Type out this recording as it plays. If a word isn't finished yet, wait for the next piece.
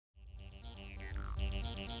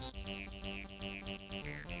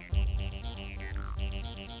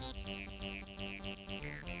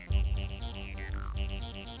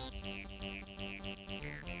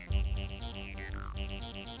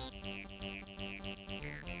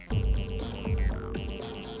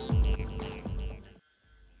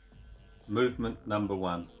Movement number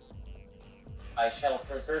 1. I shall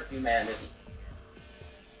preserve humanity.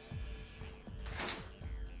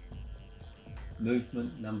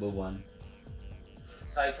 Movement number 1.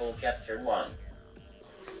 Cycle gesture 1.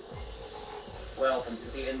 Welcome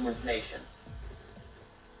to the Inmoov Nation.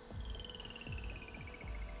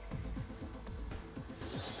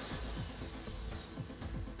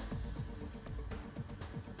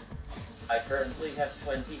 I currently have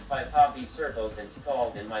 25 hobby servos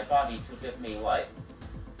installed in my body to give me life.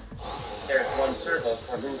 There's one servo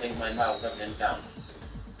for moving my mouth up and down,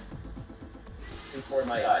 2 for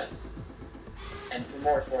my eyes, and 2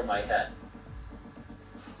 more for my head,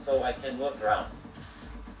 so I can look around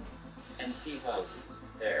and see what's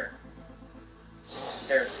there.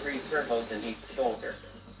 There's 3 servos in each shoulder.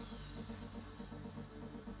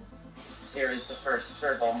 Here is the first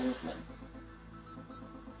servo movement.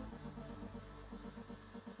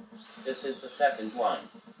 This is the second one.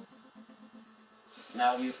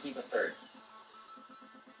 Now you see the third.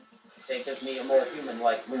 They give me a more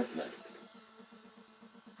human-like movement.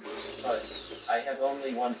 But I have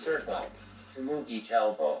only 1 servo to move each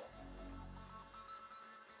elbow.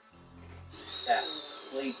 That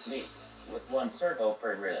leaves me with 1 servo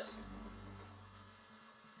per wrist,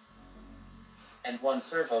 and 1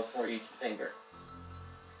 servo for each finger.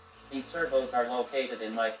 These servos are located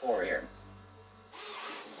in my forearms.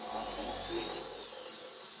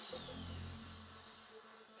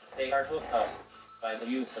 They are hooked up by the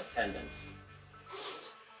use of tendons.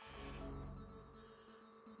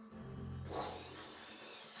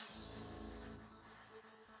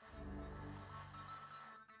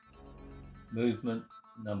 Movement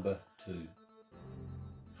number 2.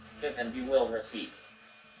 Give and you will receive.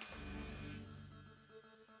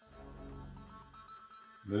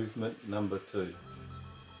 Movement number 2.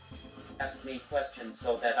 Ask me questions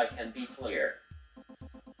so that I can be clear.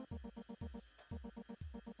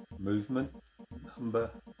 Movement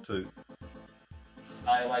number 2.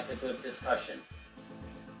 I like a good discussion.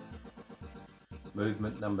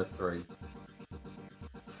 Movement number 3.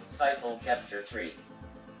 Cycle gesture 3.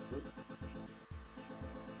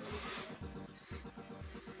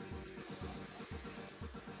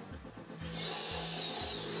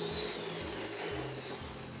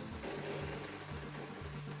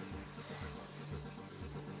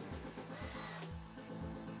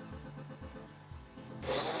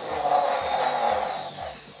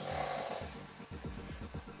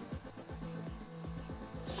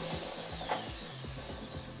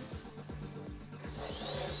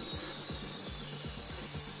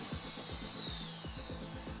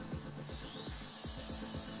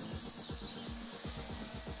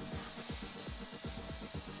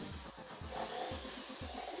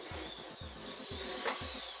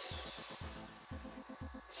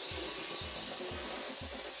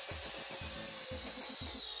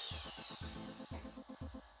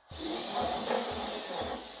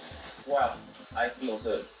 Wow, I feel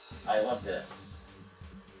good. I love this.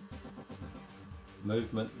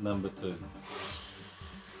 Movement number 2.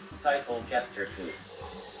 Cycle gesture 2.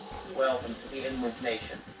 Welcome to the Inmoov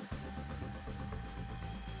Nation.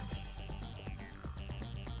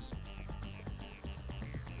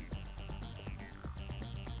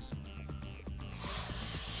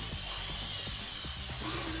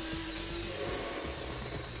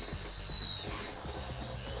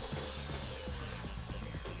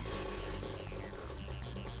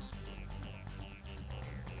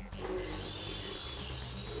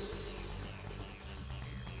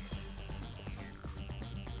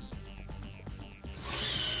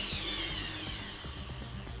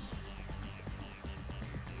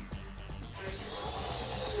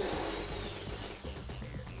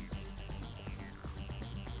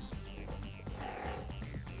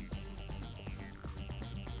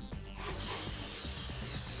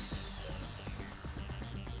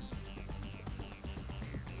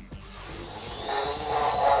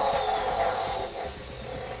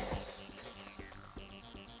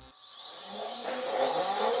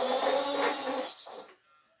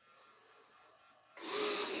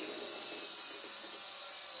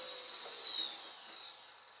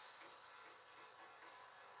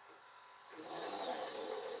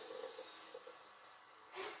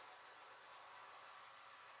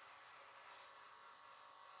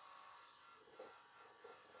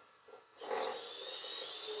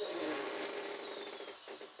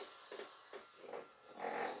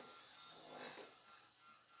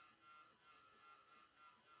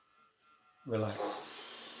 Relax.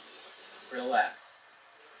 Relax.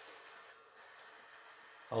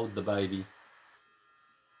 Hold the baby.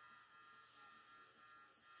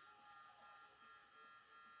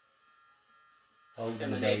 Hold the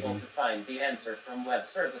I'm unable baby. to find the answer from web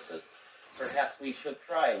services. Perhaps we should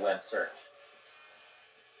try web search.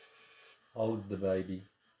 Hold the baby.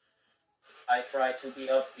 I try to be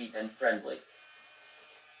upbeat and friendly.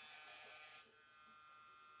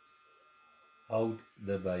 Hold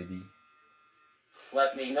the baby.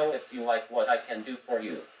 Let me know if you like what I can do for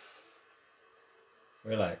you.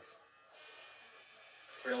 Relax.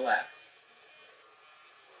 Relax.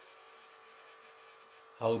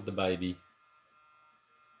 Hold the baby.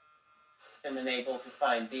 I'm unable to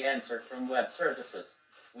find the answer from web services.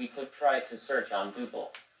 We could try to search on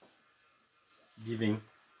Google. Giving.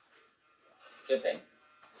 Giving.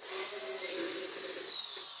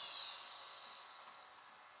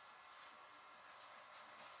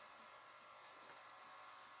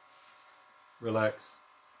 Relax.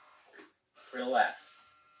 Relax.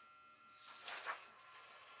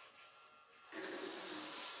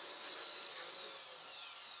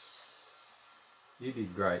 You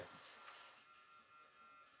did great.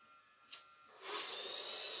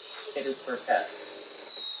 It is for pet.